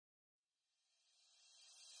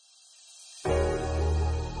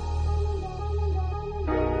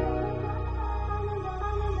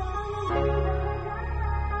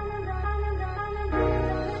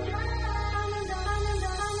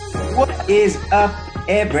is up,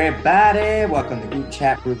 everybody? Welcome to Group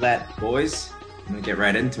Chat Roulette, boys. I'm gonna get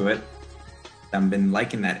right into it. I've been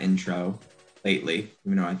liking that intro lately,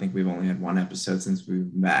 even though I think we've only had one episode since we've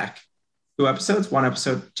been back. Two episodes, one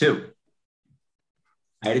episode, two.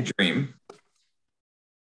 I had a dream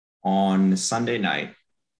on Sunday night,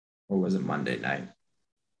 or was it Monday night?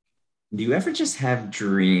 Do you ever just have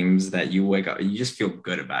dreams that you wake up and you just feel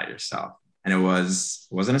good about yourself? And it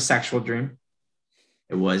wasn't a sexual dream.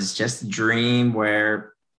 It was just a dream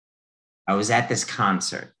where I was at this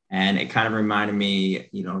concert and it kind of reminded me,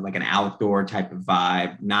 like an outdoor type of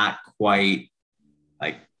vibe, not quite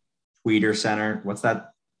like Tweeter Center. What's that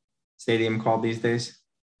stadium called these days?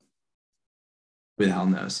 Who the hell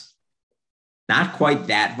knows? Not quite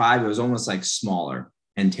that vibe. It was almost like smaller,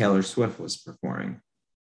 and Taylor Swift was performing.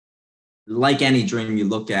 Like any dream, you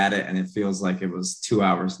look at it and it feels like it was 2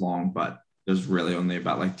 hours long, but there's really only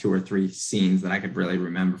about like two or three scenes that I could really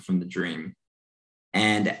remember from the dream.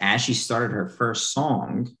 And as she started her first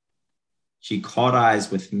song, she caught eyes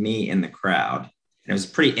with me in the crowd. And it was a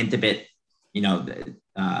pretty intimate,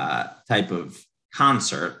 type of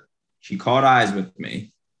concert. She caught eyes with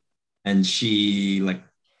me and she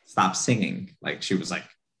stopped singing. Like she was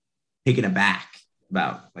taken aback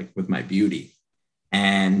about with my beauty.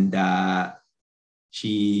 And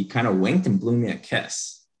she kind of winked and blew me a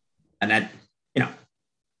kiss. And that,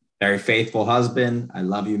 very faithful husband. I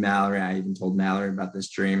love you, Mallory. I even told Mallory about this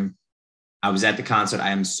dream. I was at the concert.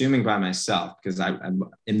 I am assuming by myself because I'm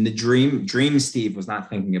in the Dream Steve was not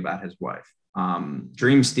thinking about his wife.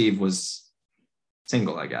 Dream Steve was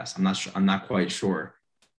single, I guess. I'm not sure. I'm not quite sure.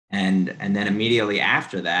 And then immediately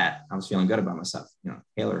after that, I was feeling good about myself.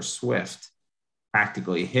 Taylor Swift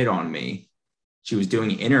practically hit on me. She was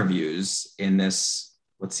doing interviews in this,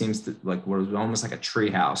 what seems to what was almost like a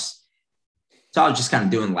tree house. So I was just kind of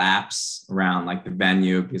doing laps around the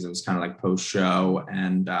venue because it was kind of post show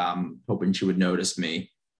and hoping she would notice me.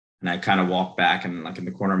 And I kind of walked back and in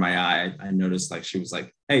the corner of my eye, I noticed she was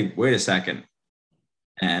like, "Hey, wait a second."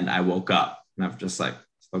 And I woke up and I'm just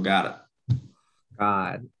still got it.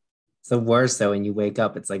 God, it's the worst though. When you wake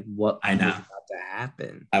up, it's what I know is about to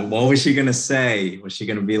happen? What was she going to say? Was she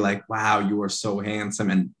going to be like, "Wow, you are so handsome"?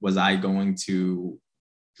 And was I going to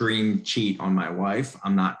dream cheat on my wife?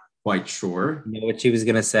 I'm not quite sure. You know what she was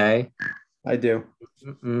gonna say? I do.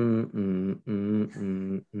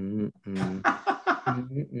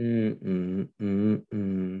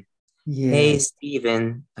 Yeah. Hey,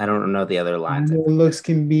 Steven. I don't know the other lines. Looks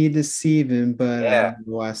can be deceiving, but Yeah. I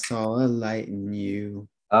know I saw a light in you.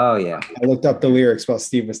 Oh, yeah. I looked up the lyrics while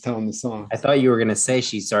Steve was telling the song. I thought you were gonna say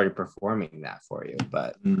she started performing that for you,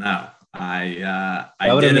 but no, that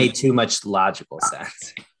would have made too much logical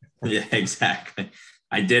sense. Yeah, exactly.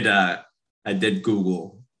 I did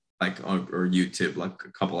Google or YouTube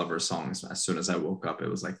a couple of her songs. As soon as I woke up, it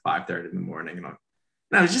was 5:30 in the morning, and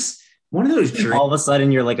I was just one of those dreams. All of a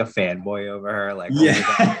sudden, you're a fanboy over her,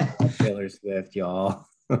 yeah, oh Taylor Swift, y'all.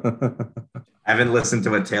 I haven't listened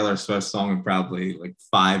to a Taylor Swift song in probably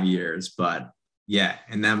 5 years, but yeah,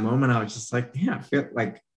 in that moment, I was just yeah, I feel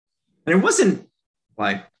and it wasn't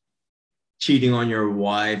cheating on your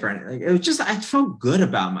wife or anything. It was just I felt good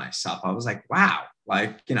about myself. I was wow.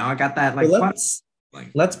 I got that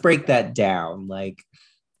let's break that down.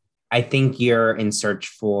 I think you're in search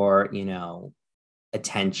for,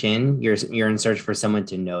 attention. You're in search for someone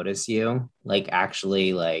to notice you,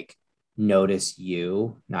 actually notice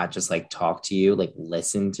you, not just talk to you,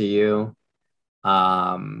 listen to you.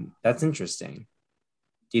 That's interesting.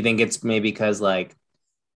 Do you think it's maybe because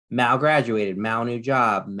Mal graduated, Mal new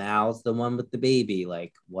job, Mal's the one with the baby?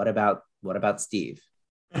 What about Steve?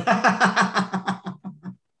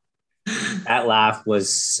 That laugh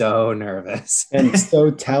was so nervous and so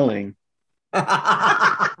telling. No,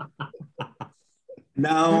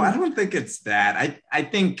 I don't think it's that. I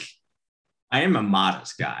think I am a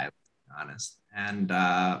modest guy, to be honest. And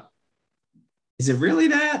is it really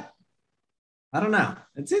that? I don't know.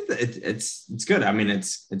 It's good. I mean,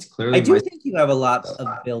 it's clearly. I do think you have a lot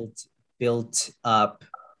of built up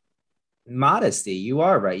modesty. You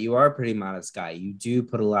are right. You are a pretty modest guy. You do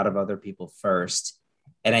put a lot of other people first.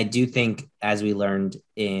 And I do think, as we learned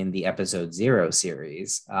in the episode 0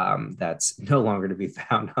 series, that's no longer to be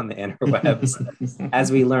found on the interwebs.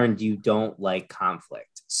 As we learned, you don't like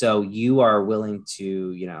conflict. So you are willing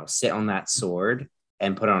to, sit on that sword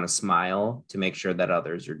and put on a smile to make sure that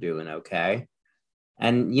others are doing okay.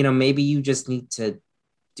 And, maybe you just need to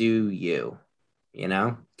do you,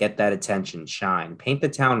 get that attention, shine, paint the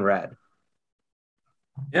town red.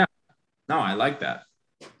 Yeah. No, I like that.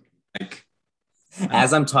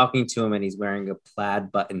 As I'm talking to him and he's wearing a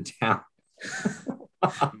plaid button down.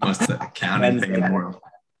 Most accounting thing in the world.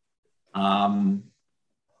 I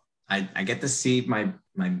get to see I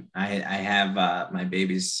have my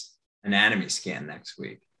baby's anatomy scan next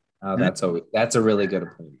week. Oh, that's a really good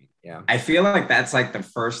appointment. Yeah. I feel like that's like the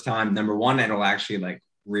first time, number one, it'll actually like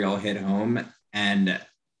real hit home. And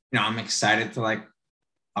I'm excited to like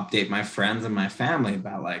update my friends and my family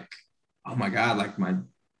about like, oh my God, like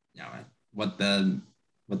what the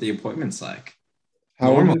appointment's like.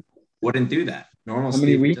 Normal wouldn't do that. Normal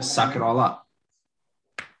Steve would just suck it all up.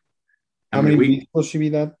 How many weeks will she be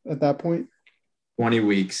that at that point? 20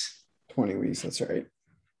 weeks. 20 weeks, that's right.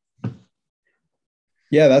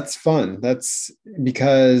 Yeah, that's fun. That's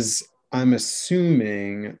because I'm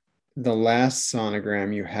assuming the last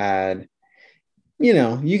sonogram you had,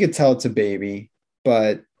 you could tell it's a baby,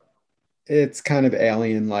 but it's kind of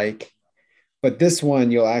alien-like. But this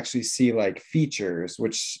one, you'll actually see like features,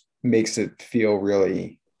 which makes it feel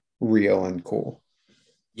really real and cool.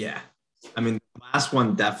 Yeah. I mean, the last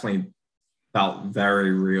one definitely felt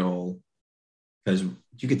very real because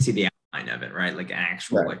you could see the outline of it, right? Like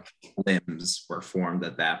actual like limbs were formed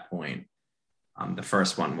at that point. The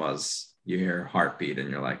first one was you hear heartbeat and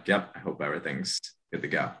you're like, yep, I hope everything's good to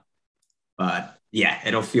go. But yeah,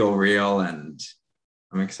 it'll feel real and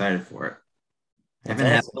I'm excited for it.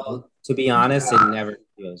 To be honest, it never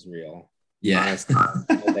feels real. Yeah. Honestly,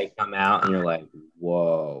 they come out and you're like,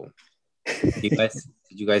 whoa. Did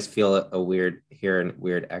you guys feel a weird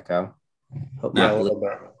echo? Hope yeah, a little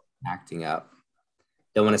bit. Acting up.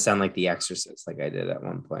 Don't want to sound like The Exorcist like I did at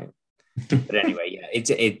one point. But anyway, yeah,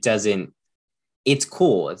 it doesn't. It's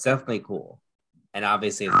cool. It's definitely cool, and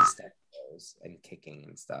obviously the step goes and kicking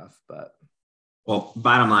and stuff. But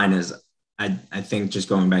bottom line is, I think just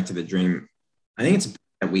going back to the dream, I think it's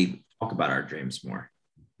important that we talk about our dreams more.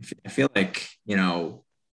 I feel like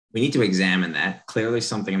we need to examine that. Clearly,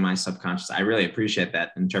 something in my subconscious. I really appreciate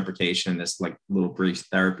that interpretation in this like little brief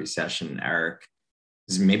therapy session, Eric.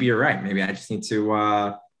 Maybe you're right. Maybe I just need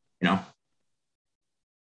to,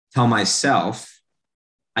 tell myself.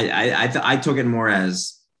 I took it more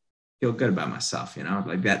as feel good about myself,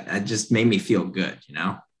 like that. It just made me feel good,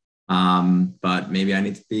 But maybe I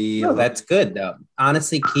need to be. No, that's good though.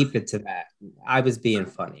 Honestly, keep it to that. I was being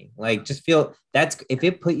funny. Like, just feel if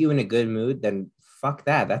it put you in a good mood, then fuck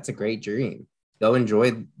that. That's a great dream. Go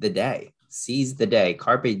enjoy the day. Seize the day.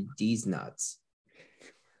 Carpe D's nuts.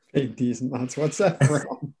 D's nuts. What's that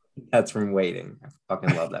from? That's from Waiting. I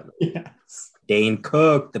fucking love that movie. Yes. Dane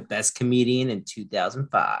Cook, the best comedian in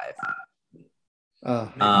 2005.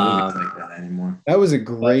 Like that anymore. That was a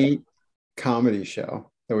great comedy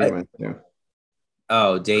show that we went to.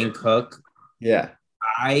 Oh, Dane Cook. Yeah.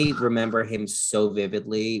 I remember him so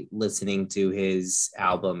vividly listening to his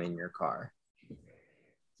album in your car.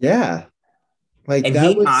 Yeah. And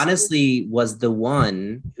he honestly was the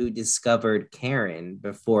one who discovered Karen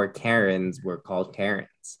before Karens were called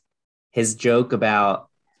Karens. His joke about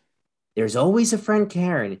there's always a friend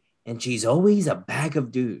Karen and she's always a bag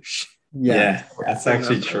of douche. Yeah, that's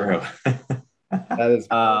actually true. That is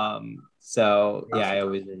so yeah, I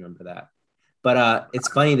always remember that. But it's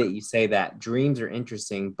funny that you say that. Dreams are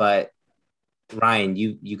interesting, but Ryan,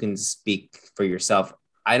 you can speak for yourself.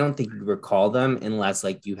 I don't think you recall them unless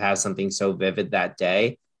like you have something so vivid that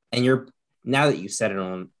day. And now that you said it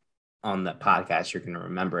on the podcast, you're gonna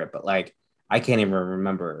remember it. But like I can't even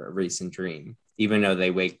remember a recent dream, even though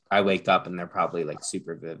I wake up and they're probably like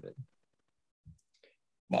super vivid.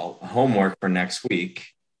 Well, homework for next week.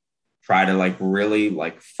 Try to like really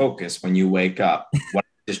like focus when you wake up. What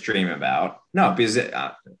I just dream about? No, because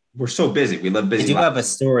we're so busy. We live busy. I do have a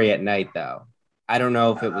story at night though. I don't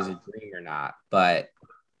know if it was a dream or not, but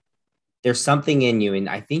there's something in you, and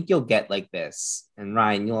I think you'll get like this. And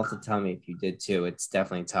Ryan, you'll have to tell me if you did too. It's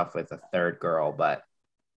definitely tough with a third girl, but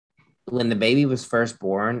when the baby was first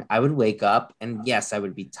born, I would wake up and yes, I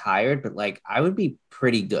would be tired, but like I would be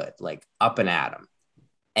pretty good, like up and at 'em.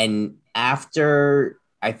 And after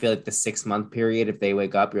I feel like the 6-month period, if they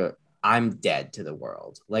wake up, I'm dead to the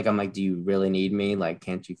world. Like, I'm like, do you really need me? Like,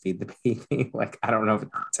 can't you feed the baby? Like, I don't know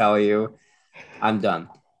what to tell you. I'm done.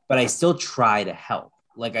 But I still try to help.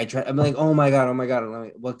 Like I'm like, oh my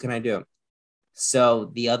God. What can I do?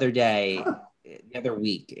 So the other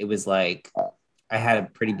week, it was like, I had a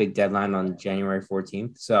pretty big deadline on January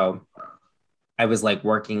 14th. So I was like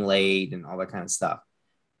working late and all that kind of stuff.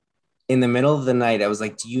 In the middle of the night, I was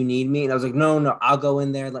like, do you need me? And I was like, no, I'll go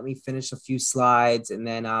in there. Let me finish a few slides. And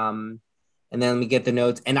then let me get the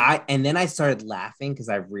notes. And then I started laughing because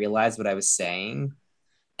I realized what I was saying.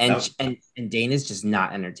 And Dana's just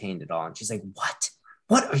not entertained at all. And she's like,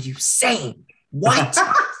 what are you saying? What?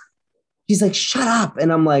 She's like, shut up. And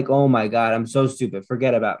I'm like, oh my God, I'm so stupid.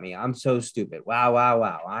 Forget about me. I'm so stupid. Wow, wow,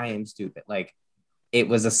 wow. I am stupid. Like, it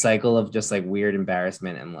was a cycle of just like weird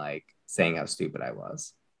embarrassment and like saying how stupid I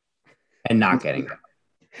was and not getting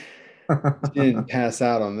She didn't pass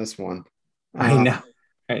out on this one. I know.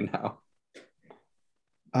 I know.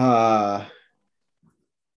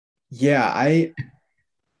 Yeah,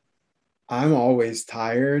 I'm always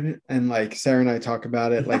tired. And like Sarah and I talk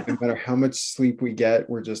about it, like no matter how much sleep we get,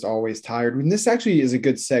 we're just always tired. And this actually is a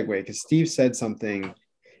good segue because Steve said something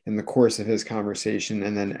in the course of his conversation,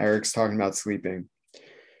 and then Eric's talking about sleeping.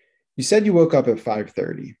 You said you woke up at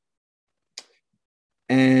 5:30.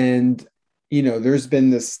 And there's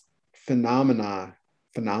been this phenomenon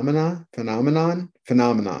going on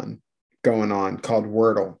called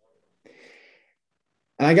Wordle.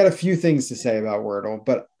 And I got a few things to say about Wordle,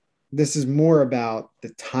 but this is more about the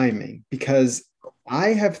timing because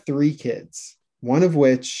I have 3 kids, one of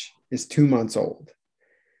which is 2 months old.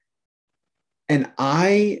 And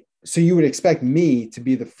so you would expect me to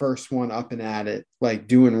be the first one up and at it, like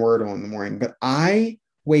doing Wordle in the morning, but I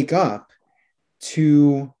wake up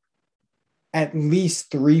to at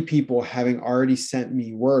least 3 people having already sent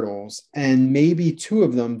me Wordles, and maybe 2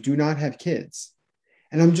 of them do not have kids.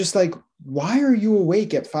 And I'm just like, why are you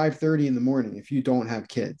awake at 5:30 in the morning if you don't have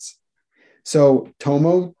kids? So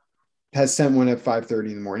Tomo has sent one at 5:30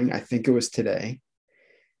 in the morning. I think it was today.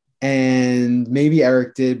 And maybe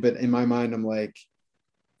Eric did, but in my mind, I'm like,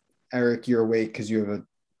 Eric, you're awake because you have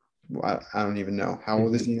I don't even know. How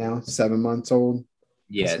old is he now? 7 months old?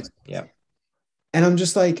 Yeah. Yeah. And I'm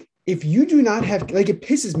just like, if you do not have, like, it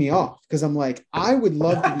pisses me off because I'm like, I would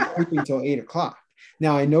love to be sleeping until 8:00.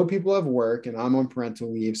 Now I know people have work and I'm on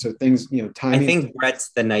parental leave. So things, timing. I think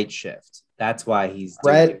Brett's the night shift. That's why he's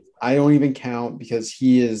Brett. I don't even count because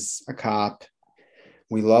he is a cop.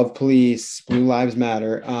 We love police. Blue Lives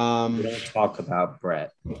Matter. We don't talk about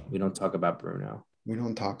Brett. We don't talk about Bruno. We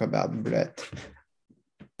don't talk about Brett.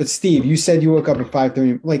 But Steve, you said you woke up at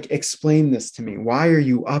 5:30. Like, explain this to me. Why are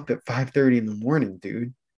you up at 5:30 in the morning,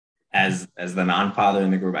 dude? As the non-father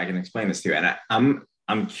in the group, I can explain this to you. And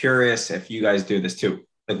I'm curious if you guys do this too.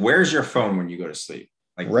 Like, where's your phone when you go to sleep?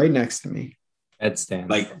 Like right next to me. Headstand.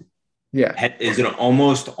 Like, yeah. Is it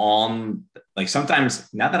almost on? Like sometimes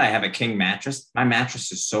now that I have a king mattress, my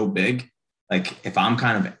mattress is so big. Like if I'm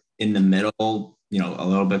kind of in the middle, a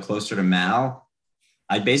little bit closer to Mal,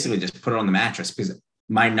 I basically just put it on the mattress because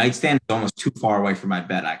my nightstand is almost too far away from my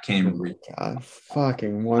bed. I can't even reach. God,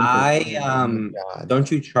 fucking one.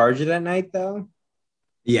 Don't you charge it at night though?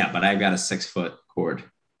 Yeah, but I got a 6-foot cord.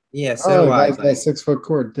 Yeah, so do I. That 6-foot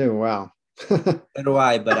cord too. Wow. So do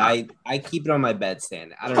I, but I keep it on my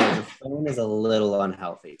bedstand. I don't know. The phone is a little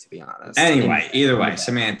unhealthy, to be honest. Anyway, either way,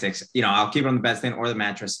 semantics. I'll keep it on the bedstand or the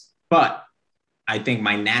mattress. But I think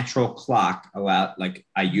my natural clock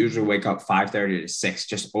I usually wake up 5:30 to 6.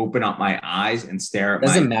 Just open up my eyes and stare at.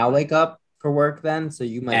 Doesn't Mal wake up for work then? So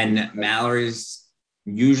you might. And Mallory's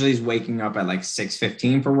usually is waking up at like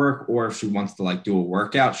 6:15 for work, or if she wants to like do a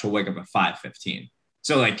workout, she'll wake up at 5:15.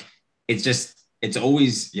 So like it's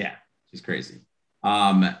always she's crazy.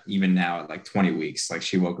 Even now at like 20 weeks, like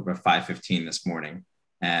she woke up at 5:15 this morning.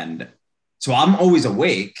 And so I'm always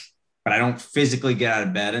awake, but I don't physically get out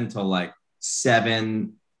of bed until like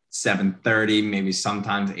 7:30, maybe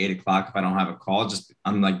sometimes 8:00 if I don't have a call. Just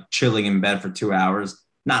I'm like chilling in bed for 2 hours,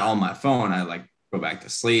 not on my phone. I like go back to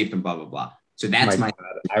sleep and blah, blah, blah. So that's my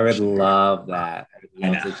I would love that.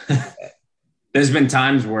 There's been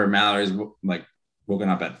times where Mallory's like woken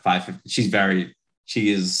up at 5:50.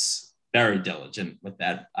 She is very diligent with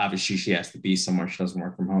that. Obviously, she has to be somewhere. She doesn't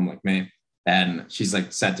work from home like me. And she's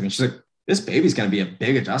like said to me, she's like, this baby's going to be a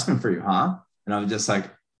big adjustment for you, huh? And I was just like,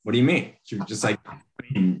 what do you mean? She was just like,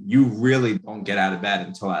 you really don't get out of bed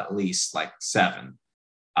until at least like 7.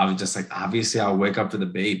 I was just like, obviously I'll wake up for the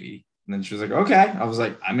baby. And then she was like, okay. I was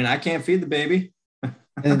like, I can't feed the baby. And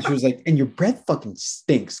then she was like, and your breath fucking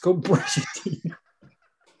stinks. Go brush your teeth.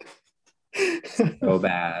 So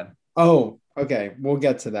bad. Oh, okay. We'll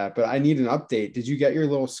get to that, but I need an update. Did you get your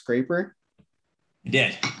little scraper? I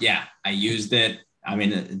did. Yeah. I used it.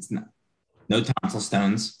 It's no tonsil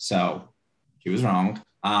stones. So she was wrong.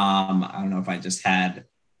 I don't know if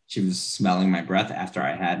she was smelling my breath after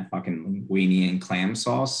I had fucking linguine and clam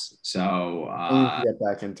sauce. So get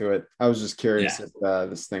back into it. I was just curious if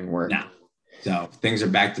this thing worked. No. So things are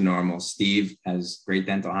back to normal. Steve has great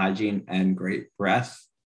dental hygiene and great breath.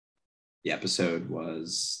 The episode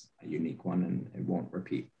was a unique one and it won't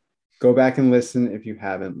repeat. Go back and listen if you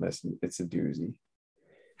haven't listened. It's a doozy.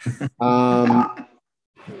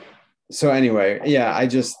 So anyway, I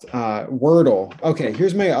just Wordle. Okay,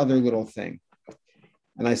 here's my other little thing.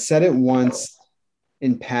 and I said it once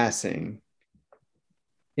in passing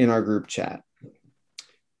in our group chat.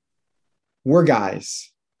 We're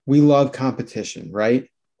guys. We love competition, right?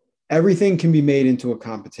 Everything can be made into a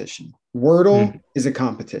competition. Wordle is a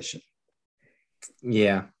competition.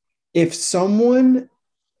 Yeah. If someone,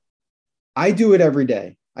 I do it every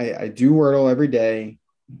day. I do Wordle every day.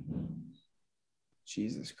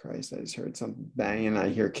 Jesus Christ, I just heard something banging. I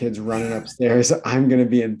hear kids running upstairs. I'm going to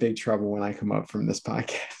be in big trouble when I come up from this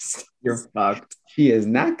podcast. You're fucked. She is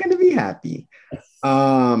not going to be happy.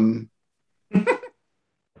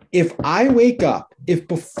 If I wake up, if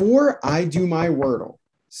before I do my Wordle,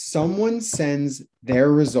 someone sends their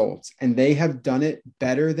results and they have done it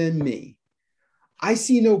better than me, I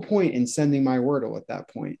see no point in sending my Wordle at that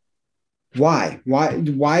point. Why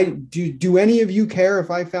do any of you care if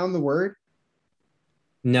I found the word?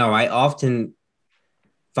 No, I often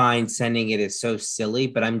find sending it is so silly,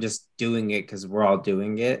 but I'm just doing it because we're all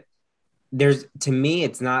doing it. To me,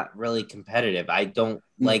 it's not really competitive. I don't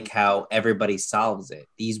like how everybody solves it.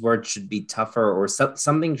 These words should be tougher, or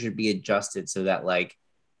something should be adjusted so that like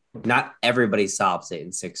not everybody solves it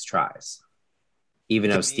in 6 tries.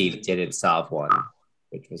 Even though Steve didn't solve one,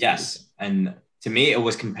 which was yes. And to me, it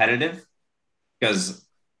was competitive because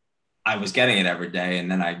I was getting it every day, and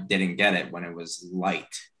then I didn't get it when it was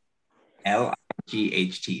light. Light,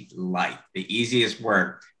 light, the easiest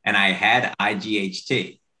word. And I had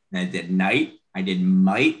IGHT. And I did night, I did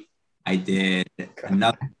might, I did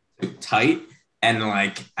another tight. And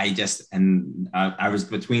like, I was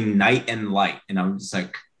between night and light. And I was just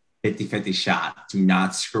like 50-50 shot to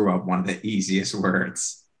not screw up one of the easiest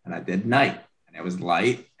words. And I did night, and it was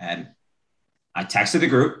light. And I texted the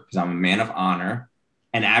group because I'm a man of honor.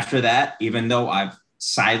 And after that, even though I've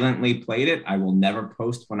silently played it, I will never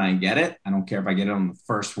post when I get it. I don't care if I get it on the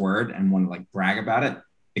first word and want to like brag about it.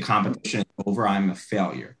 The competition is over. I'm a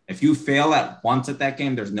failure. If you fail at once at that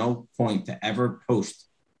game, there's no point to ever post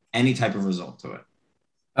any type of result to it.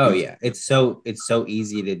 Oh yeah. It's so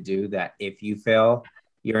easy to do that. If you fail,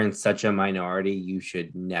 you're in such a minority, you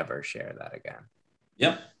should never share that again.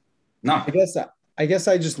 Yep. No. I guess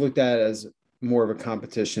I just looked at it as more of a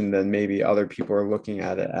competition than maybe other people are looking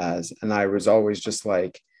at it as. And I was always just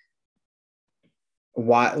like,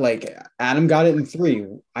 why? Like Adam got it in 3,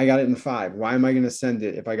 I got it in 5. Why am I going to send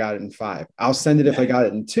it if I got it in 5? I'll send it if I got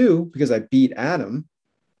it in 2 because I beat Adam.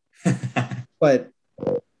 But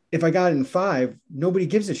if I got it in 5, nobody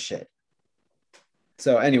gives a shit.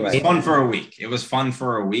 So anyway, it was fun for a week. It was fun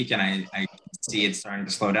for a week, and I see it starting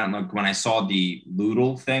to slow down. Look, when I saw the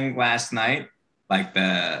Loodle thing last night, like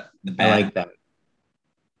the bad, I like that.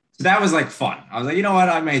 So that was like fun. I was like, you know what?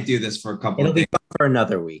 I may do this for a couple of days. It'll be fun for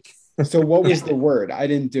another week. So what was the word? I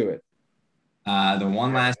didn't do it. The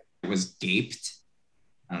one last was gaped.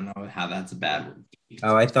 I don't know how that's a bad word. Gaped.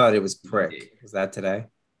 Oh, I thought it was prick. Was that today?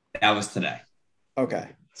 That was today. Okay.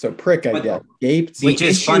 So prick, I get gaped. Which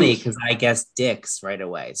is funny because I guessed dicks right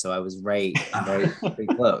away. So I was right pretty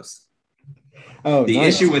close. Oh, the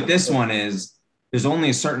issue with this one is there's only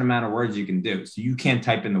a certain amount of words you can do. So you can't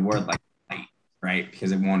type in the word like light, right?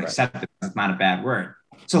 Because it won't accept it. It's not a bad word.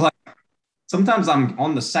 So like sometimes I'm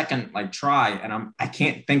on the second like try and I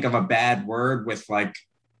can't think of a bad word with like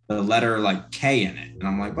the letter like K in it. And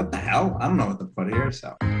I'm like, what the hell? I don't know what to put here.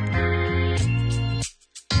 So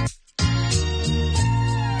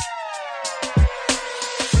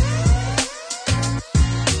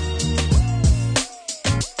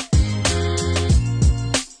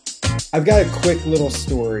I've got a quick little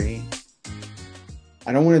story.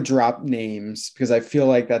 I don't want to drop names because I feel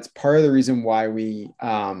like that's part of the reason why we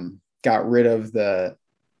got rid of the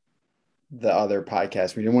other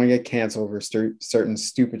podcast. We didn't want to get canceled for certain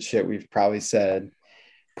stupid shit we've probably said.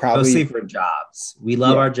 Mostly for jobs. We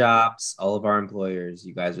love our jobs, all of our employers.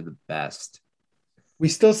 You guys are the best. We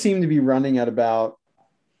still seem to be running at about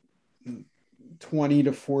 20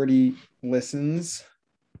 to 40 listens.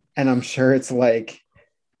 And I'm sure it's like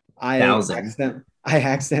I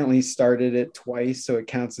accidentally started it twice, so it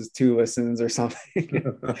counts as 2 listens or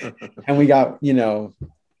something. And we got,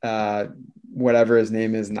 whatever his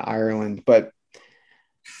name is in Ireland. But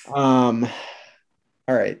all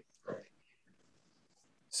right.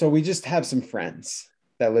 So we just have some friends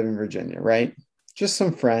that live in Virginia, right? Just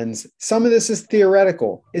some friends. Some of this is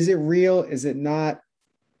theoretical. Is it real? Is it not?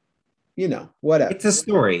 Whatever. It's a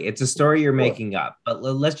story. It's a story you're making up. But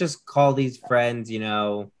let's just call these friends,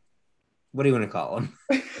 what do you want to call them?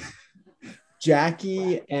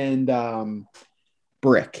 Jackie and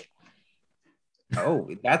Brick. Oh,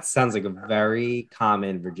 that sounds like a very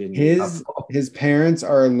common Virginia couple. His parents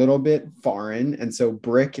are a little bit foreign, and so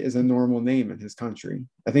Brick is a normal name in his country.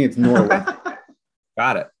 I think it's Norway.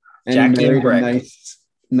 Got it. And Jackie he and married a Brick.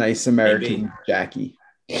 nice American Maybe. Jackie.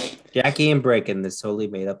 Jackie and Brick in this totally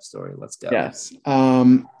made up story. Let's go. Yes.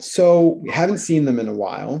 So we haven't seen them in a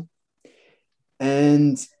while.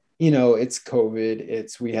 And it's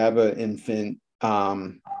COVID. We have an infant.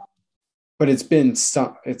 But it's been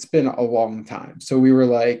a long time. So we were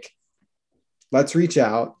like, let's reach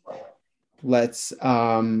out. Let's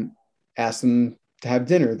ask them to have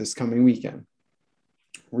dinner this coming weekend.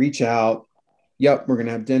 Reach out. Yep, we're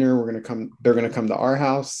gonna have dinner. They're gonna come to our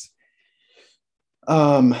house.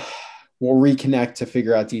 We'll reconnect to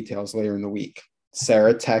figure out details later in the week.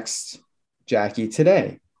 Sarah texts Jackie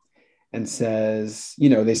today and says,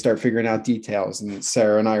 they start figuring out details. And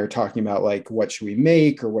Sarah and I are talking about like, what should we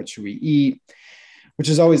make or what should we eat? Which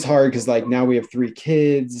is always hard because like now we have 3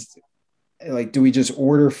 kids. Like, do we just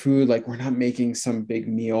order food? Like, we're not making some big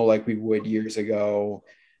meal like we would years ago.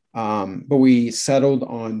 But we settled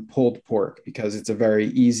on pulled pork because it's a very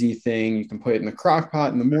easy thing. You can put it in the crock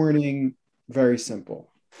pot in the morning. Very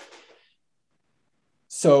simple.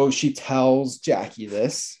 So she tells Jackie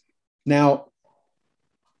this. Now,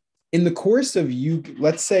 in the course of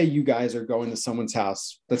let's say you guys are going to someone's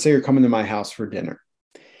house. Let's say you're coming to my house for dinner.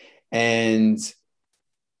 And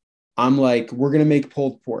I'm like, we're going to make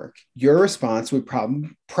pulled pork. Your response would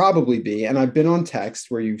probably be, and I've been on text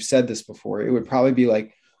where you've said this before, it would probably be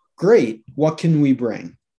like, great, what can we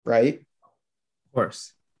bring? Right? Of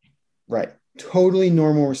course. Right. Totally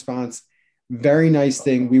normal response. Very nice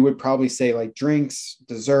thing. We would probably say like drinks,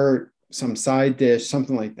 dessert, some side dish,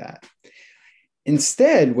 something like that.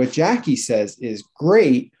 Instead, what Jackie says is,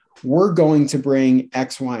 great, we're going to bring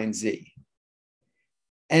X, Y, and Z.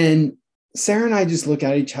 And Sarah and I just look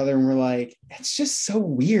at each other and we're like, it's just so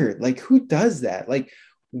weird. Like, who does that? Like,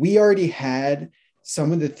 we already had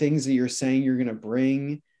some of the things that you're saying you're going to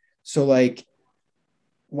bring. So like,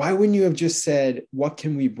 why wouldn't you have just said, what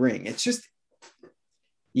can we bring? It's just,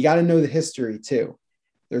 you got to know the history too.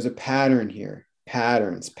 There's a pattern here,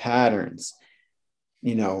 patterns.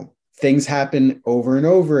 Things happen over and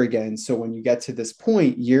over again. So when you get to this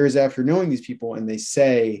point, years after knowing these people, and they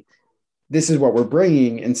say, this is what we're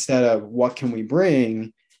bringing instead of what can we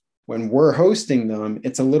bring when we're hosting them,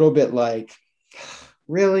 it's a little bit like,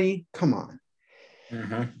 really? Come on.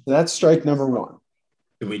 Mm-hmm. So that's strike number 1.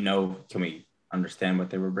 Can we understand what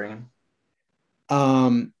they were bringing?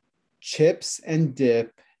 Chips and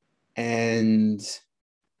dip and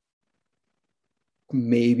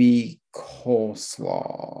maybe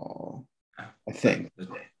coleslaw, I think.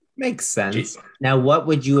 Makes sense. Jeez. Now, what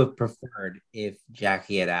would you have preferred if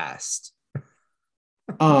Jackie had asked?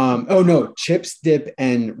 Oh no, chips, dip,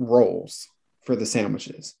 and rolls for the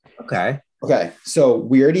sandwiches. Okay. So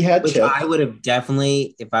we already had Which chips. I would have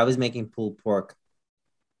definitely, if I was making pulled pork,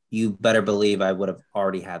 you better believe I would have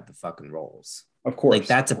already had the fucking rolls. Of course. Like,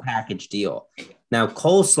 that's a package deal. Now,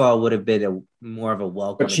 coleslaw would have been more of a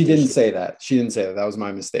welcome. But she didn't say that. That was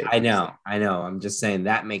my mistake. I know. I'm just saying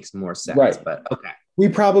that makes more sense. Right. But okay. We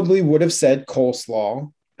probably would have said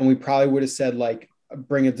coleslaw, and we probably would have said like,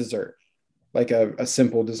 bring a dessert, like a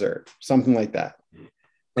simple dessert, something like that.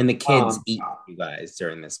 And the kids eat with you guys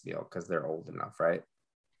during this meal because they're old enough, right?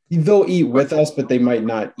 They'll eat with us, but they might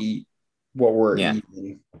not eat what we're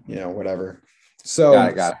eating, whatever. So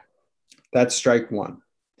got it. That's strike 1.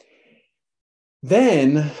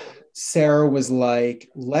 Then Sarah was like,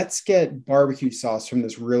 let's get barbecue sauce from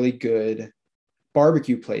this really good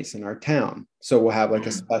barbecue place in our town. So we'll have like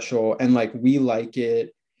a special, and like we like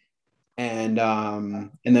it. And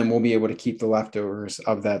then we'll be able to keep the leftovers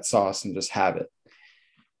of that sauce and just have it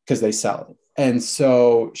because they sell it. And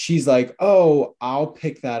so she's like, oh, I'll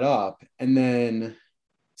pick that up. And then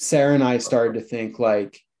Sarah and I started to think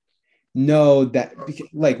like, no, that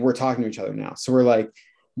like we're talking to each other now. So we're like,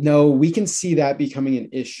 no, we can see that becoming an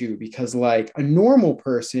issue because like a normal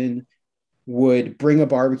person would bring a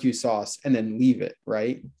barbecue sauce and then leave it,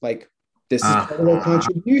 right? Like this is part of their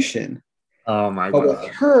contribution. Oh my God. But with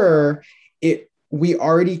her, we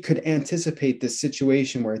already could anticipate this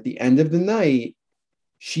situation where at the end of the night,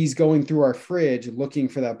 she's going through our fridge looking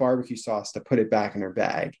for that barbecue sauce to put it back in her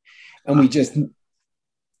bag. And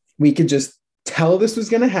we could just tell this was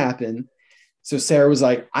going to happen. So Sarah was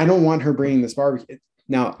like, I don't want her bringing this barbecue.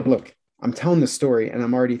 Now, look, I'm telling the story and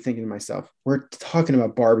I'm already thinking to myself, we're talking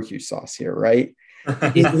about barbecue sauce here, right?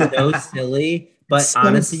 It's so silly. But so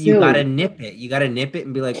honestly, silly. You got to nip it. You got to nip it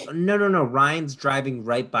and be like, no. Ryan's driving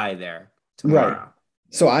right by there tomorrow. Right.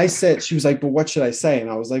 So I said, she was like, but what should I say?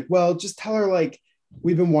 And I was like, well, just tell her like,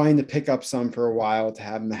 we've been wanting to pick up some for a while to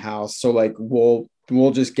have in the house. So like, we'll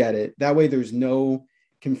just get it. That way there's no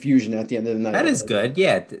confusion at the end of the night. That is good.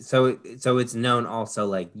 Yeah. So it's known also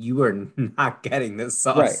like you are not getting this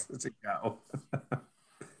sauce to go.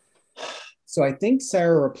 So I think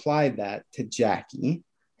Sarah replied that to Jackie.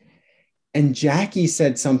 And Jackie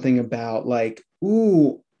said something about like,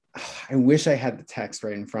 ooh, I wish I had the text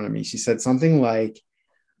right in front of me. She said something like,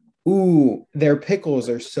 ooh, their pickles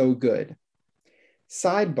are so good.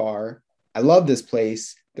 Sidebar, I love this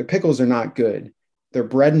place. Their pickles are not good. They're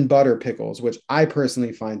bread and butter pickles, which I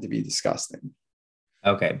personally find to be disgusting.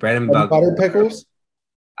 Okay, bread and butter pickles?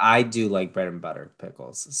 I do like bread and butter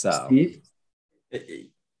pickles. So Steve?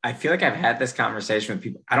 I feel like I've had this conversation with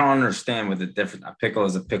people. I don't understand what the difference. A pickle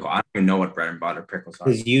is a pickle. I don't even know what bread and butter pickles are.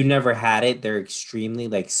 Because you never had it. They're extremely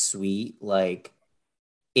like sweet. Like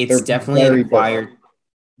it's They're definitely very acquired.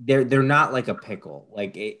 They're not like a pickle.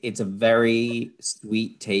 Like it's a very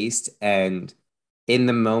sweet taste, and in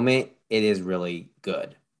the moment, it is really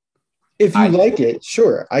good. If you like it,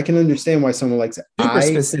 sure. I can understand why someone likes it. Super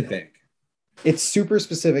specific. It's super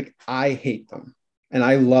specific. I hate them. And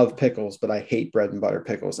I love pickles, but I hate bread and butter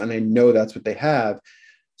pickles. And I know that's what they have.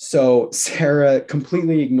 So Sarah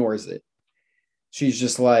completely ignores it. She's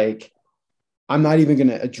just like, I'm not even going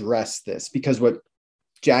to address this, because what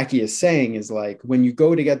Jackie is saying is like, when you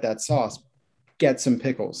go to get that sauce, get some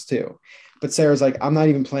pickles too. But Sarah's like, I'm not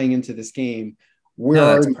even playing into this game. We're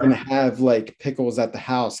already going to have like pickles at the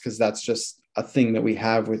house, because that's just a thing that we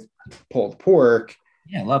have with pulled pork.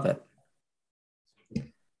 Yeah, I love it.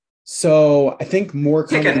 So I think more.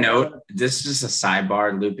 Take a note. This is just a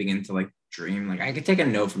sidebar looping into like dream. Like I could take a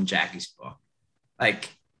note from Jackie's book. Like,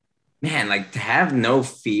 man, like to have no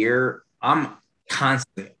fear. I'm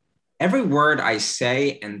constantly, every word I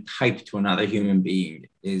say and type to another human being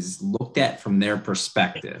is looked at from their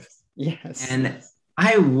perspective. Yes. And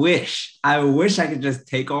I wish I could just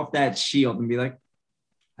take off that shield and be like,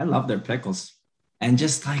 I love their pickles. And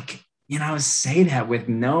just like, say that with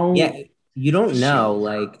no. Yeah, you don't know.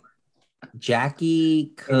 Like,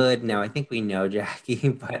 Jackie could, now I think we know Jackie,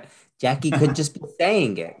 but Jackie could just be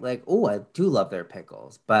saying it like, oh, I do love their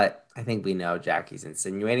pickles. But I think we know Jackie's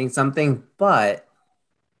insinuating something. But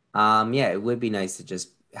yeah, it would be nice to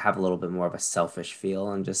just have a little bit more of a selfish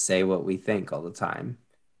feel and just say what we think all the time.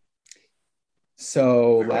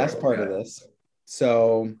 So last part of this.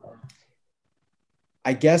 So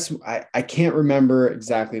I guess I can't remember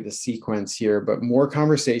exactly the sequence here, but more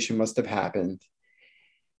conversation must have happened.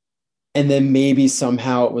 And then maybe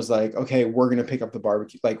somehow it was like, okay, we're going to pick up the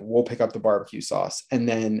barbecue. Like we'll pick up the barbecue sauce. And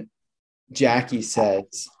then Jackie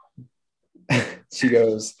says, she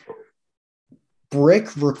goes,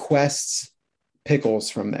 Brick requests pickles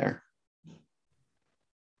from there.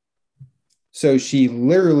 So she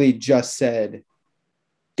literally just said,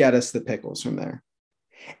 get us the pickles from there.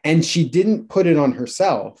 And she didn't put it on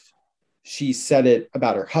herself. She said it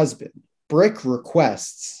about her husband. Brick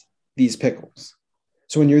requests these pickles.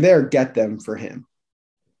 So when you're there, get them for him.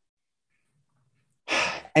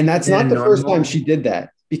 And that's not the first time she did that,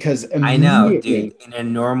 because I know, dude, in a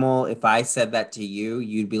normal, if I said that to you,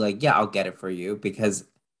 you'd be like, yeah, I'll get it for you, because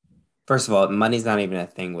first of all, money's not even a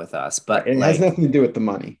thing with us, but it has nothing to do with the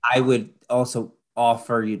money. I would also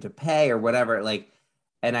offer you to pay or whatever. Like,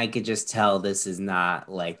 and I could just tell this is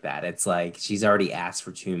not like that. It's like she's already asked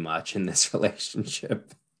for too much in this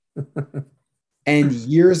relationship. And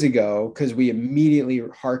years ago, because we immediately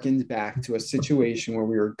hearkened back to a situation where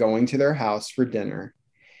we were going to their house for dinner,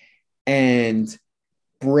 and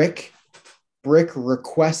Brick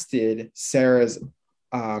requested Sarah's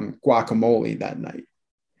guacamole that night.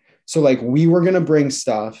 So like we were going to bring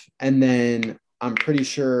stuff, and then I'm pretty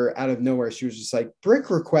sure out of nowhere, she was just like, Brick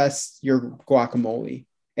requests your guacamole,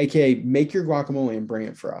 aka make your guacamole and bring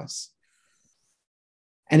it for us.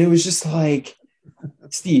 And it was just like,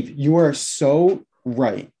 Steve, you are so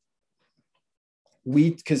right.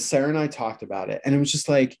 Because Sarah and I talked about it, and it was just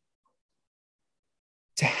like,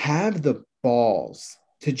 to have the balls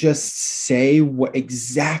to just say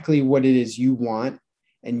exactly what it is you want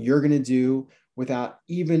and you're going to do without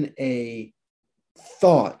even a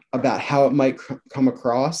thought about how it might come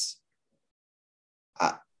across.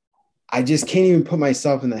 I just can't even put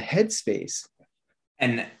myself in the headspace.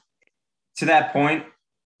 And to that point,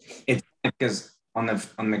 it's because on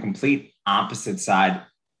the complete opposite side,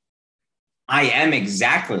 I am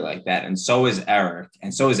exactly like that. And so is Eric.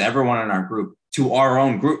 And so is everyone in our group, to our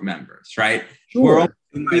own group members, right? Sure.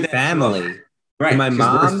 My family. Right. To my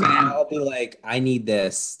mom, I'll be like, I need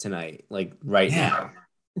this tonight, like right now.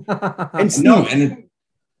 And Steve,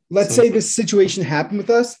 let's say this situation happened with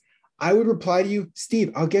us. I would reply to you,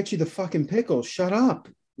 Steve, I'll get you the fucking pickles. Shut up.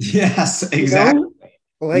 Yes, exactly.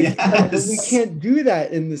 Like, Yes. we can't do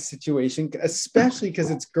that in this situation, especially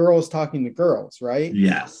because it's girls talking to girls, right?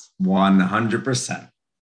 Yes, 100%.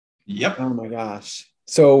 Yep. Oh my gosh.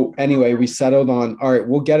 So anyway, we settled on, all right,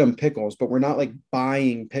 we'll get them pickles, but we're not like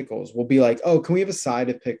buying pickles. We'll be like, oh, can we have a side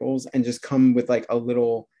of pickles and just come with like a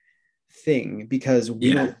little thing because we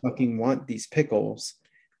Yeah. don't fucking want these pickles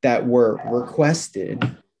that were requested.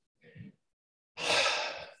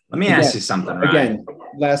 Let me ask you something, right? Again,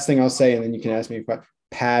 last thing I'll say, and then you can ask me a question.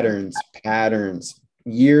 Patterns,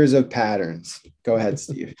 years of patterns. Go ahead,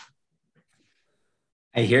 Steve.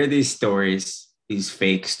 I hear these stories, these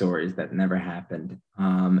fake stories that never happened.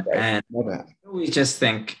 And we just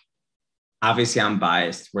think, obviously I'm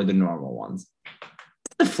biased, we're the normal ones.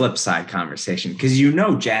 The flip side conversation, because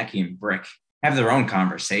Jackie and Brick have their own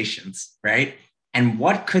conversations, right? And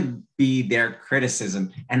what could be their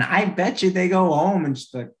criticism? And I bet you they go home and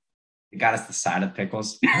just like, they got us the side of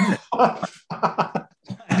pickles.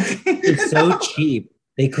 It's so cheap.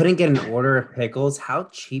 They couldn't get an order of pickles. How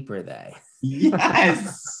cheap are they?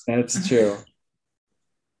 Yes. That's true.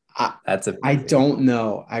 I don't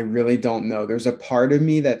know. I really don't know. There's a part of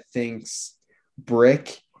me that thinks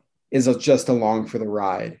Brick is just along for the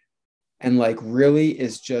ride and like really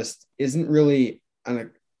isn't really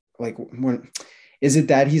is it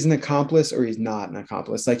that he's an accomplice or he's not an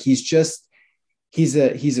accomplice? Like he's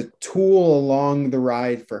a tool along the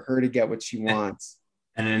ride for her to get what she wants.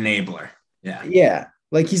 An enabler. Yeah. Yeah.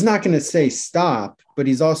 Like he's not going to say stop, but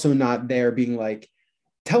he's also not there being like,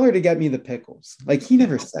 tell her to get me the pickles. Like he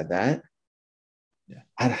never said that. Yeah.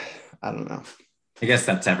 I don't know. I guess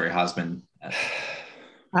that's every husband.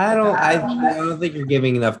 I don't think you're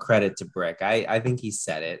giving enough credit to Brick. I think he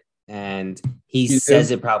said it and he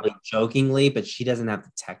says it probably jokingly, but she doesn't have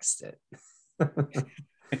to text it.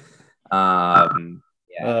 Yeah.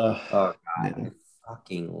 Oh God. I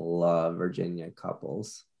fucking love Virginia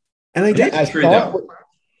couples. And I did this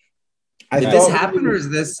happen or is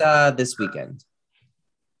this weekend?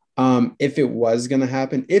 If it was going to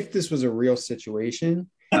happen, if this was a real situation,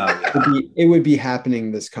 it would be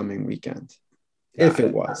happening this coming weekend. If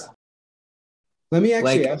it was. Let me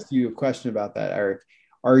actually ask you a question about that, Eric.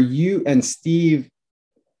 Are you, and Steve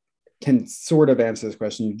can sort of answer this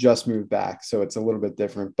question. You just moved back, so it's a little bit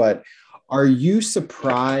different, but are you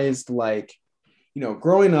surprised, like,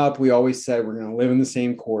 growing up, we always said we're going to live in the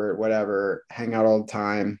same court, whatever, hang out all the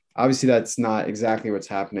time. Obviously, that's not exactly what's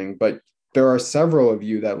happening, but there are several of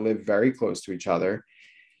you that live very close to each other.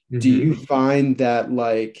 Mm-hmm. Do you find that,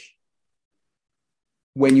 like,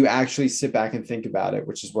 when you actually sit back and think about it,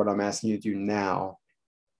 which is what I'm asking you to do now,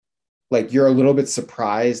 like, you're a little bit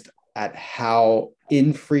surprised at how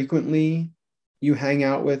infrequently you hang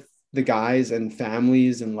out with the guys and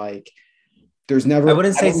families and, like, there's never... I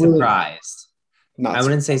wouldn't say surprised. I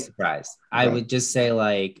wouldn't say surprised. I would just say,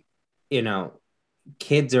 like,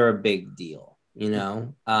 kids are a big deal,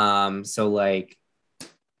 so like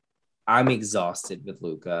I'm exhausted with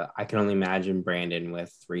Luca. I can only imagine Brandon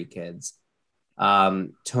with 3 kids.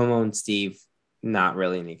 Tomo and Steve, not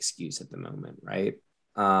really an excuse at the moment, right?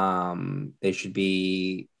 They should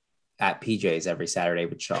be at PJ's every Saturday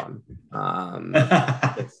with Sean,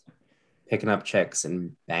 picking up chicks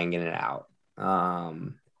and banging it out.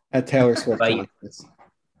 At Taylor Swift.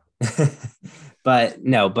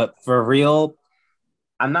 But for real,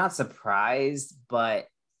 I'm not surprised, but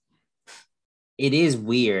it is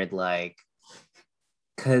weird, like,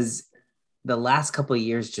 because the last couple of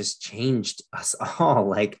years just changed us all.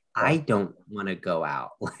 Like, I don't want to go out.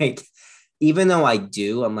 Like, even though I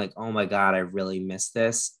do, I'm like, oh my God, I really miss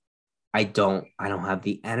this. I don't have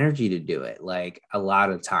the energy to do it. Like, a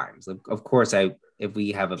lot of times, of course, if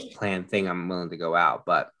we have a planned thing, I'm willing to go out,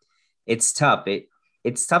 but it's tough.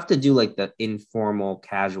 It's tough to do like the informal,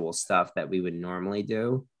 casual stuff that we would normally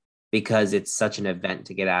do because it's such an event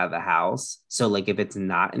to get out of the house. So like, if it's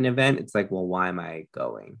not an event, it's like, well, why am I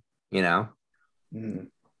going? I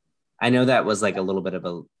know that was like a little bit of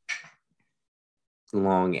a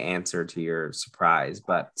long answer to your surprise,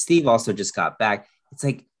 but Steve also just got back. It's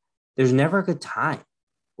like, there's never a good time.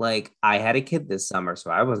 Like, I had a kid this summer, so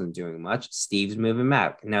I wasn't doing much. Steve's moving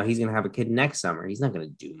back. Now he's going to have a kid next summer. He's not going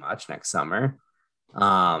to do much next summer.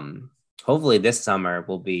 Hopefully this summer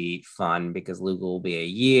will be fun because Luca will be a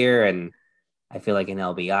year, and I feel like in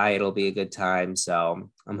LBI, it'll be a good time. So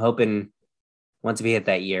I'm hoping once we hit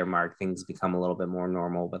that year mark, things become a little bit more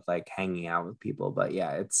normal with like hanging out with people. But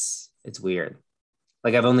yeah, it's weird.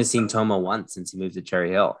 Like, I've only seen Tomo once since he moved to Cherry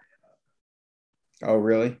Hill. Oh,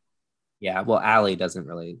 really? Yeah, well, Allie doesn't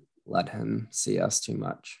really let him see us too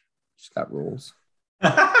much. She's got rules.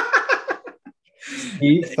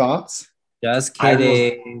 Steve, thoughts? Just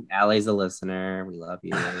kidding. Allie's a listener. We love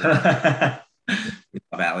you. We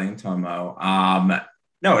love Allie and Tomo.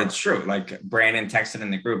 No, it's true. Like Brandon texted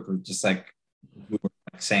in the group, just like we were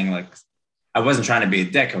like saying, like I wasn't trying to be a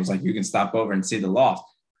dick. I was like, you can stop over and see the loft.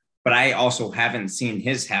 But I also haven't seen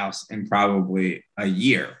his house in probably a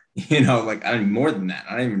year. Like I mean more than that.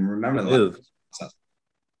 I don't even remember the moved.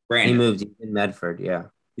 Brandon. He moved. He's in Medford. Yeah.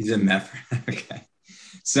 He's in Medford. Okay.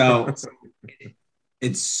 So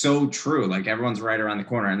it's so true. Like everyone's right around the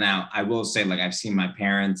corner. Now I will say, like, I've seen my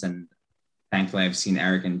parents and thankfully I've seen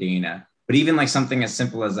Eric and Dana, but even like something as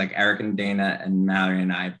simple as like Eric and Dana and Mallory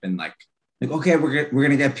and I have been like, okay, we're going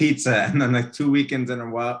to get pizza. And then like 2 weekends in a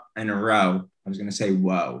row, I was going to say,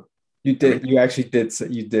 whoa. You actually did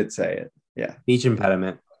say it. Yeah. Speech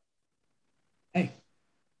impediment. Hey,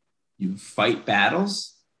 you fight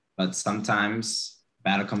battles, but sometimes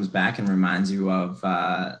battle comes back and reminds you of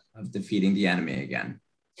defeating the enemy again.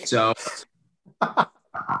 So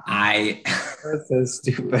That's so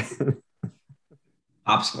stupid.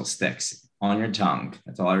 Popsicle sticks on your tongue.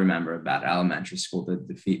 That's all I remember about elementary school to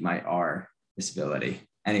defeat my R disability.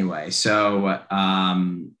 Anyway, so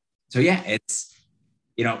yeah, it's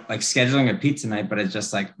like scheduling a pizza night, but it's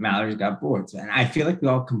just like Mallory's got boards, and I feel like we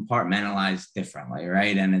all compartmentalize differently,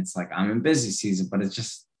 right? And it's like I'm in busy season, but it's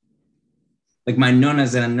just like my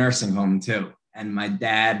Nona's in a nursing home too. And I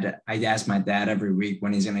ask my dad every week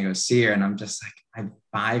when he's going to go see her. And I'm just like, I'm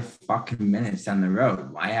 5 fucking minutes down the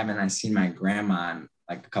road. Why haven't I seen my grandma in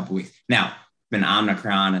like a couple weeks? Now, been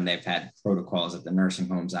Omicron and they've had protocols at the nursing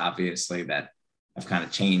homes, obviously, that have kind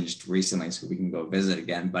of changed recently so we can go visit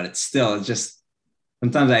again. But it's just,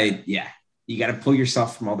 sometimes you got to pull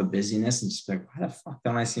yourself from all the busyness and just be like, why the fuck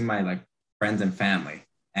don't I see my like friends and family?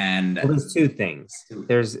 And there's 2 things.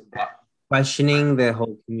 There's questioning the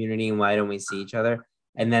whole community and why don't we see each other,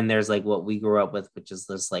 and then there's like what we grew up with, which is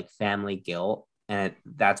this like family guilt, and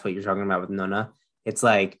that's what you're talking about with Nona. It's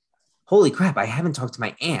like, holy crap, I haven't talked to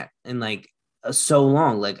my aunt in like so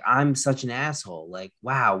long, like I'm such an asshole, like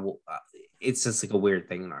wow. It's just like a weird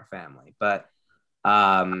thing in our family, but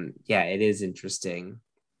yeah, it is interesting.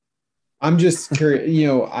 I'm just curious,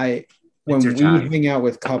 when we hang out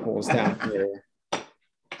with couples down here,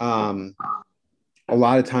 a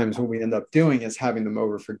lot of times what we end up doing is having them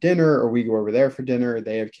over for dinner, or we go over there for dinner.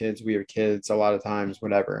 They have kids, we have kids, a lot of times,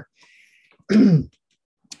 whatever. And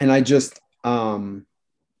I just,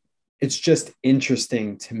 it's just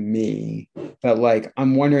interesting to me that like,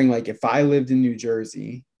 I'm wondering, like, if I lived in New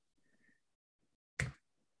Jersey,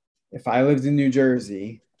 would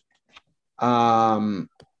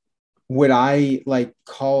I like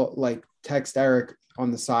text Eric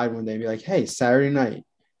on the side one day and be like, hey, Saturday night,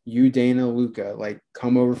 you, Dana, Luca, like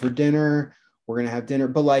come over for dinner. We're going to have dinner.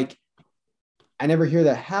 But like, I never hear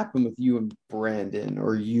that happen with you and Brandon,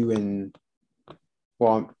 or you and,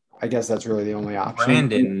 well, I guess that's really the only option.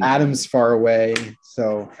 Brandon. Adam's far away.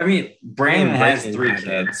 So, I mean, Brandon has 3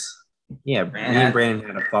 kids. Yeah. Me and Brandon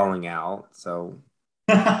had a falling out. So.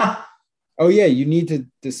 Oh yeah. You need to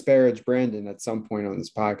disparage Brandon at some point on this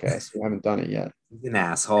podcast. We haven't done it yet. He's an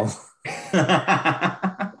asshole.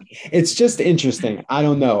 It's just interesting. I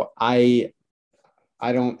don't know. I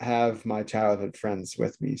don't have my childhood friends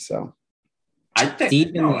with me, so I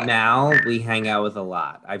think now we hang out with a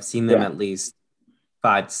lot. I've seen them at least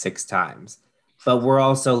 5 to 6 times, but we're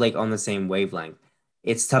also like on the same wavelength.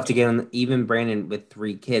 It's tough to get on. Even Brandon with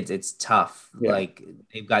 3 kids, it's tough. Yeah. Like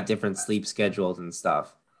they've got different sleep schedules and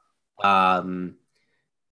stuff. And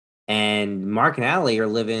Mark and Allie are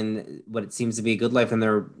living what it seems to be a good life, and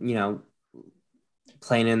they're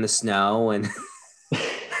playing in the snow. And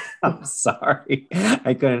I'm sorry,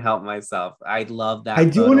 I couldn't help myself. I love that. I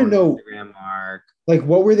do want to know, Instagram, Mark. Like,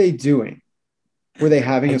 what were they doing? Were they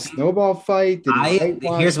having a snowball fight?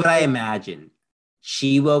 Here's what I imagine.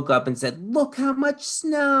 She woke up and said, "Look how much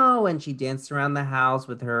snow," and she danced around the house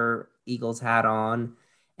with her Eagles hat on.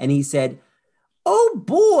 And he said, "Oh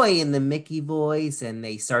boy," in the Mickey voice, and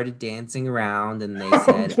they started dancing around, and they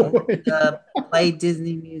said, play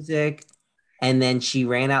Disney music. And then she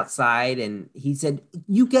ran outside, and he said,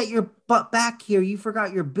 "You get your butt back here. You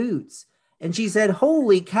forgot your boots." And she said,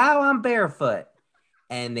 "Holy cow, I'm barefoot."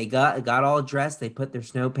 And they got all dressed. They put their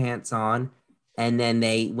snow pants on, and then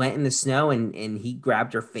they went in the snow, and he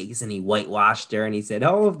grabbed her face and he whitewashed her, and he said,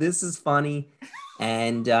 "Oh, this is funny."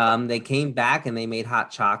 And they came back and they made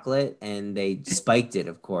hot chocolate, and they spiked it,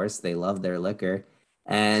 of course. They love their liquor.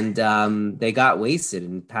 And they got wasted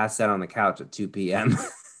and passed out on the couch at 2 p.m.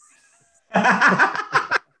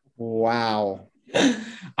 Wow.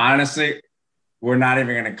 Honestly, we're not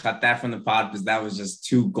even going to cut that from the pod because that was just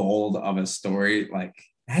too gold of a story. Like,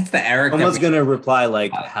 That's the Eric. Someone's gonna reply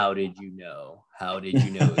like, "How did you know? How did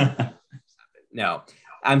you know?" No,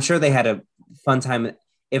 I'm sure they had a fun time.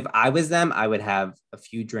 If I was them, I would have a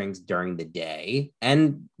few drinks during the day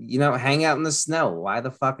and hang out in the snow. Why the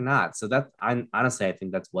fuck not? So honestly, I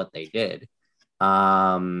think that's what they did.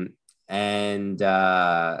 They're doing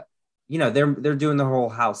the whole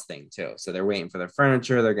house thing too. So they're waiting for their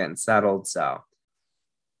furniture, they're getting settled. So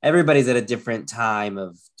everybody's at a different time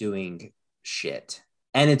of doing shit.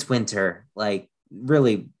 And it's winter. Like,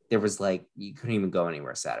 really, there was like, you couldn't even go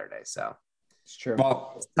anywhere Saturday. So it's true.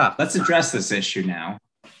 Well, it's tough. Let's address this issue now.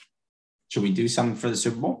 Should we do something for the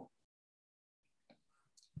Super Bowl?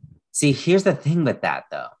 See, here's the thing with that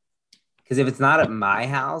though. Because if it's not at my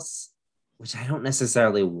house, which I don't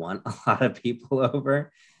necessarily want a lot of people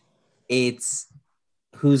over, it's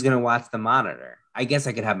who's going to watch the monitor. I guess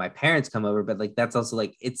I could have my parents come over, but like, that's also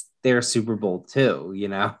like, it's their Super Bowl too,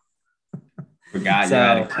 Forgot you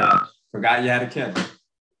had a kid. Forgot you had a kid.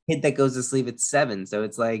 Kid that goes to sleep at 7. So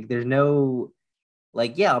it's like, there's no,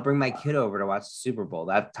 like, yeah, I'll bring my kid over to watch the Super Bowl.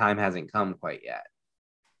 That time hasn't come quite yet.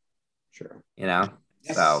 Sure. Yes.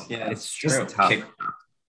 So yeah, it's true. just tough.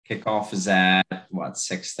 Kickoff is at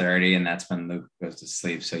 6:30, and that's when Luke goes to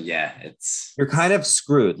sleep. So yeah, you're kind of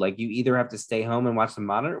screwed. Like, you either have to stay home and watch the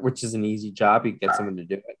monitor, which is an easy job. You get someone to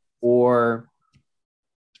do it, or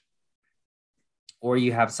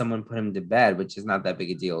you have someone put him to bed, which is not that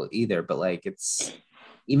big a deal either. But like, it's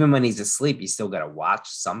even when he's asleep, you still got to watch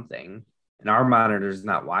something. And our monitor is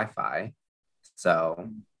not Wi-Fi, so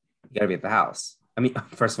you got to be at the house. I mean,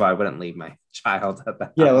 first of all, I wouldn't leave my child at the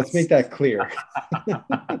house. Yeah, let's make that clear.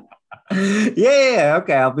 Yeah,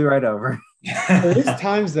 okay, I'll be right over. There's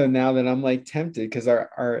times though now that I'm like tempted because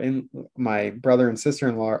my brother and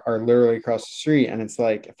sister-in-law are literally across the street, and it's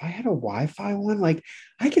like, if I had a Wi-Fi one, like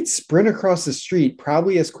I could sprint across the street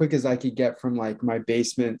probably as quick as I could get from like my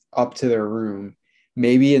basement up to their room,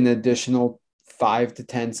 maybe an additional 5 to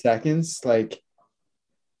 10 seconds. Like,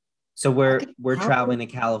 so we're traveling to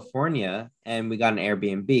California, and we got an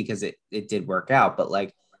Airbnb because it did work out. But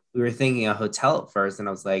like, we were thinking a hotel at first, and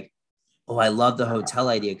I was like, oh, I love the hotel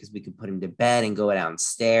idea because we could put him to bed and go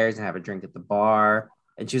downstairs and have a drink at the bar.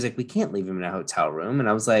 And she was like, we can't leave him in a hotel room. And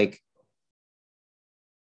I was like,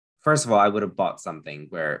 first of all, I would have bought something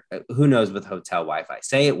where, who knows, with hotel Wi-Fi,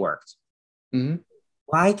 say it worked. mm-hmm.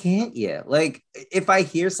 Why can't you? Like, if I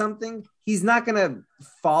hear something, he's not going to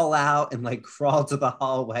fall out and like crawl to the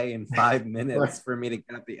hallway in 5 minutes for me to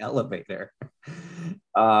get up the elevator.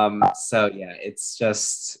 So yeah, it's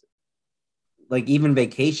just like, even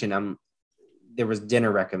vacation, there was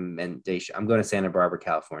dinner recommendation. I'm going to Santa Barbara,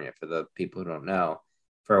 California, for the people who don't know,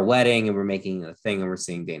 for a wedding, and we're making a thing, and we're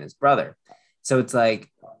seeing Dana's brother. So it's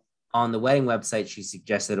like, on the wedding website, she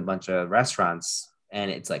suggested a bunch of restaurants, and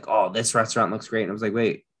it's like, oh, this restaurant looks great. And I was like,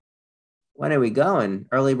 wait, when are we going?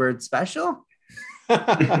 Early bird special? We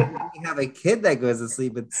have a kid that goes to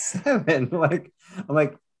sleep at 7. Like, I'm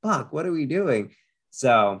like, fuck, what are we doing?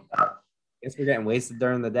 So I guess we're getting wasted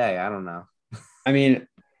during the day. I don't know. I mean,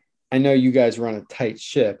 I know you guys run a tight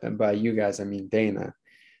ship, and by you guys, I mean Dana.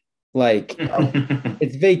 Like,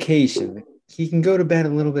 it's vacation. He can go to bed a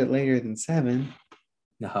little bit later than 7.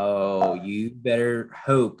 No, you better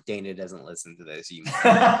hope Dana doesn't listen to this. You'll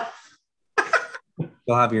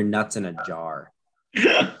have your nuts in a jar.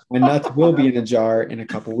 My nuts will be in a jar in a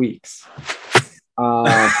couple weeks.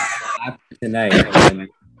 After tonight, and then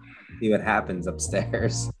see what happens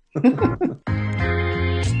upstairs.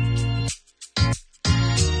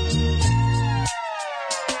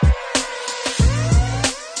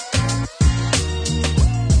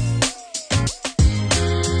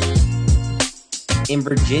 In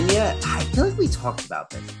Virginia, I feel like we talked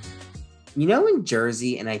about this. In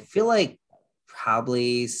Jersey, and I feel like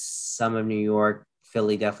probably some of New York,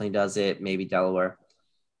 Philly definitely does it, maybe Delaware.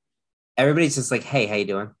 Everybody's just like, hey, how you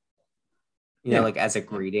doing? Like, as a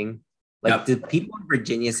greeting. Like, do people in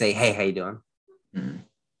Virginia say, hey, how you doing?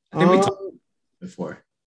 I think we talked before.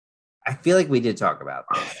 I feel like we did talk about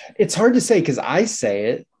this. It's hard to say because I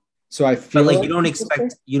say it, so I feel like you don't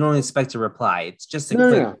expect to reply. It's just a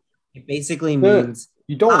quick. No. It basically means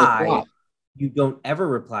you don't reply. You don't ever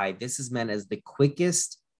reply. This is meant as the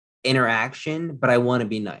quickest interaction, but I want to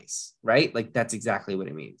be nice, right? Like, that's exactly what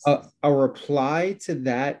it means. A reply to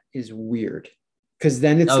that is weird because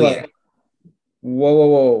then it's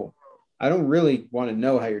whoa. I don't really want to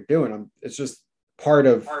know how you're doing. It's just part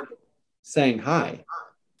of saying hi.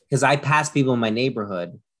 Because I pass people in my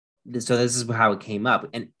neighborhood. So this is how it came up.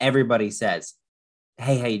 And everybody says,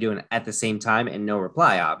 hey, how you doing, at the same time, and no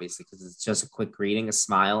reply, obviously, because it's just a quick greeting, a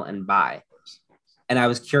smile, and bye. And I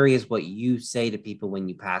was curious what you say to people when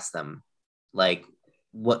you pass them. Like,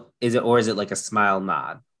 What is it, or is it like a smile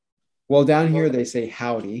nod? Well, down here they say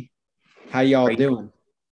howdy. How y'all Right. doing?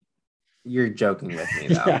 You're joking with me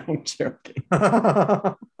though. Yeah, I'm joking.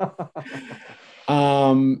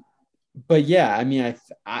 But yeah, I mean,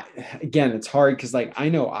 I again, it's hard because like I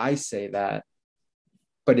know I say that,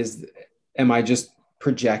 but am I just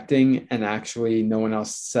projecting and actually no one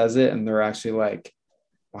else says it and they're actually like,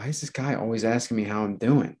 why is this guy always asking me how I'm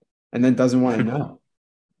doing? And then doesn't want to know.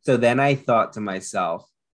 So then I thought to myself,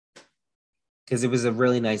 because it was a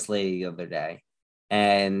really nice lady the other day,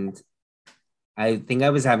 and I think I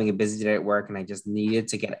was having a busy day at work and I just needed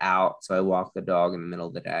to get out. So I walked the dog in the middle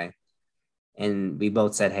of the day. And we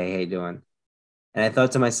both said, "Hey, how you doing?" And I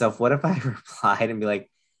thought to myself, what if I replied and be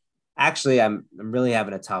like, actually, I'm really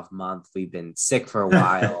having a tough month. We've been sick for a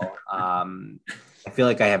while. I feel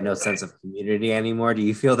like I have no sense of community anymore. Do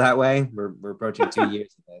you feel that way? We're approaching 2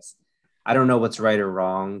 years of this. I don't know what's right or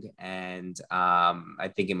wrong. And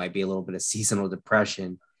I think it might be a little bit of seasonal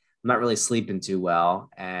depression. I'm not really sleeping too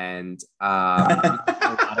well. And a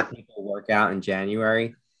lot of people work out in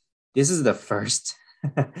January. This is the first,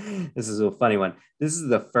 this is a funny one. This is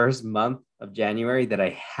the first month of January that I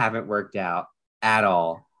haven't worked out at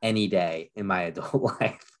all any day in my adult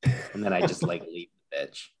life. And then I just like leave the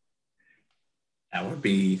bitch. That would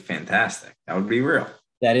be fantastic. That would be real.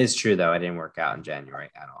 That is true though. I didn't work out in January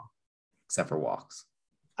at all, except for walks.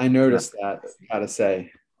 I noticed that, gotta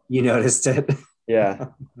say. You noticed it? Yeah.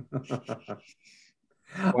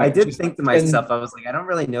 I did think to myself, I was like, I don't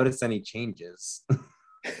really notice any changes. So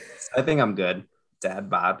I think I'm good. Dad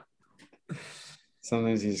bod.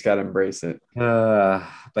 Sometimes you just gotta embrace it.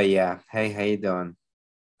 But yeah. Hey, how you doing?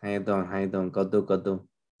 How you doing? How you doing? Go do. Go do,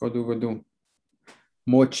 go do.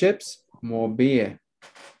 More chips, more beer.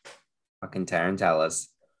 Fucking Tarantellas.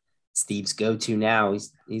 Steve's go-to now.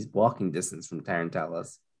 He's walking distance from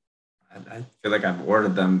Tarantellas. I feel like I've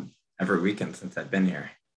ordered them every weekend since I've been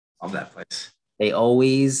here. Love that place. They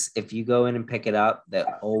always, if you go in and pick it up,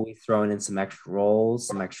 they're always throwing in some extra rolls,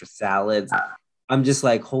 some extra salads. I'm just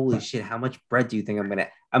like, holy shit, how much bread do you think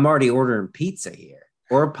I'm already ordering pizza here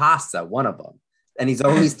or pasta, one of them. And he's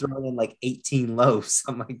always throwing in like 18 loaves.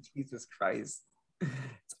 I'm like, Jesus Christ.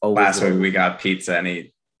 It's always last week we got pizza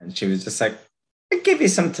and she was just like, I'll give you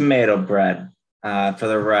some tomato bread for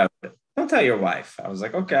the road. Don't tell your wife. I was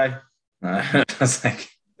like, okay. I was like,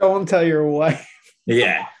 don't tell your wife.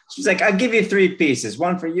 Yeah. She's like, I'll give you 3 pieces,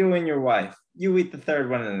 one for you and your wife. You eat the third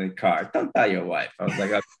one in the car. Don't tell your wife. I was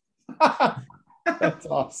like, okay. That's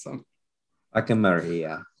awesome. Fucking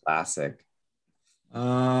Maria. Classic.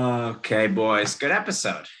 Okay, boys. Good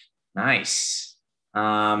episode. Nice.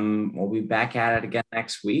 We'll be back at it again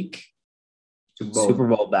next week. Super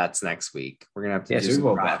Bowl bets next week. We're gonna have to do Super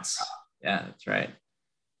Bowl bets. Yeah, that's right.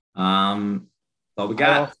 What we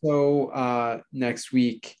got. Also, next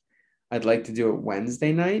week, I'd like to do it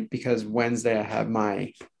Wednesday night because Wednesday I have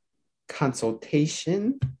my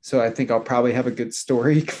consultation. So I think I'll probably have a good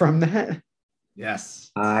story from that.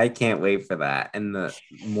 Yes. I can't wait for that. And the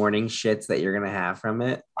morning shits that you're going to have from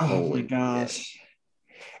it. Oh my gosh.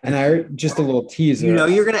 And I just a little teaser. You know,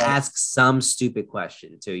 you're going to ask some stupid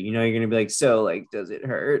question too. You know, you're going to be like, so like, does it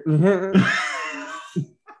hurt?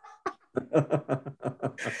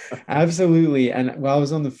 Absolutely. And while I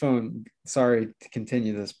was on the phone, sorry to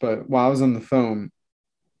continue this, but while I was on the phone,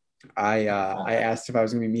 I asked if I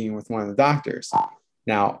was going to be meeting with one of the doctors.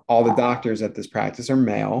 Now, all the doctors at this practice are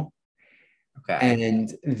male. Okay.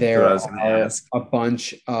 And there are a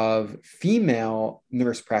bunch of female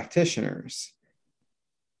nurse practitioners.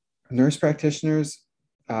 Nurse practitioners,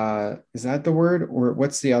 is that the word? Or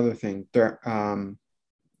what's the other thing?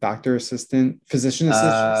 Doctor assistant, physician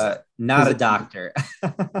assistant? Not a doctor.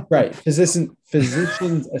 Right.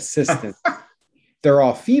 Physician's assistant. They're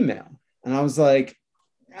all female. And I was like,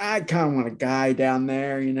 I kind of want a guy down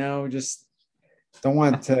there, you know, just don't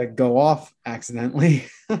want to go off accidentally.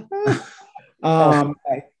 Oh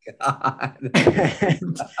my God.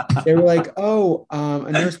 And they were like, oh,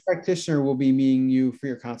 a nurse practitioner will be meeting you for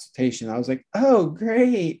your consultation. I was like, oh,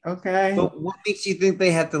 great. Okay. But what makes you think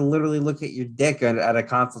they have to literally look at your dick at a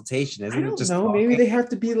consultation? Isn't it just talking? Maybe they have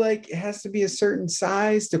to be like, it has to be a certain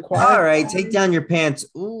size to qualify. All right, take down your pants.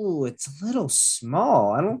 Ooh, it's a little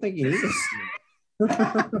small. I don't think you need to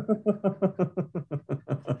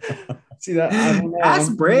see that. I don't know.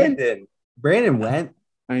 Ask Brandon. Brandon went.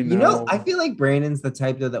 I know. You know, I feel like Brandon's the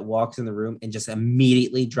type though that walks in the room and just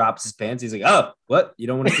immediately drops his pants. He's like, "Oh, what? You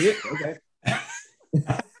don't want to see it?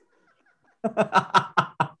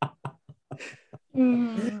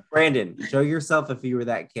 Okay." Brandon, show yourself if you were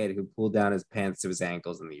that kid who pulled down his pants to his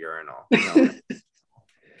ankles in the urinal. No.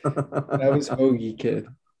 That was Hoagie Kid.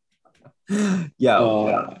 Yo, Oh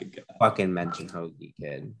my God. fucking mention Hoagie,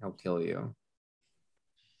 kid. He'll kill you.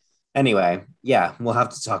 Anyway, yeah, we'll have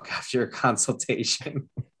to talk after your consultation.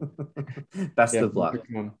 Best Yeah, of luck.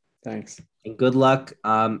 thanks. And good luck.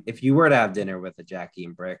 If you were to have dinner with a Jackie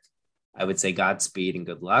and Brick, I would say Godspeed and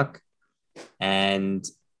good luck. And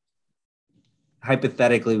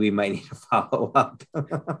hypothetically, we might need to follow up.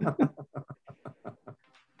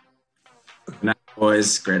 Good night,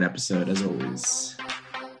 boys. Great episode as always.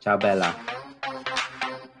 Ciao, Bella.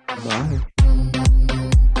 Bye.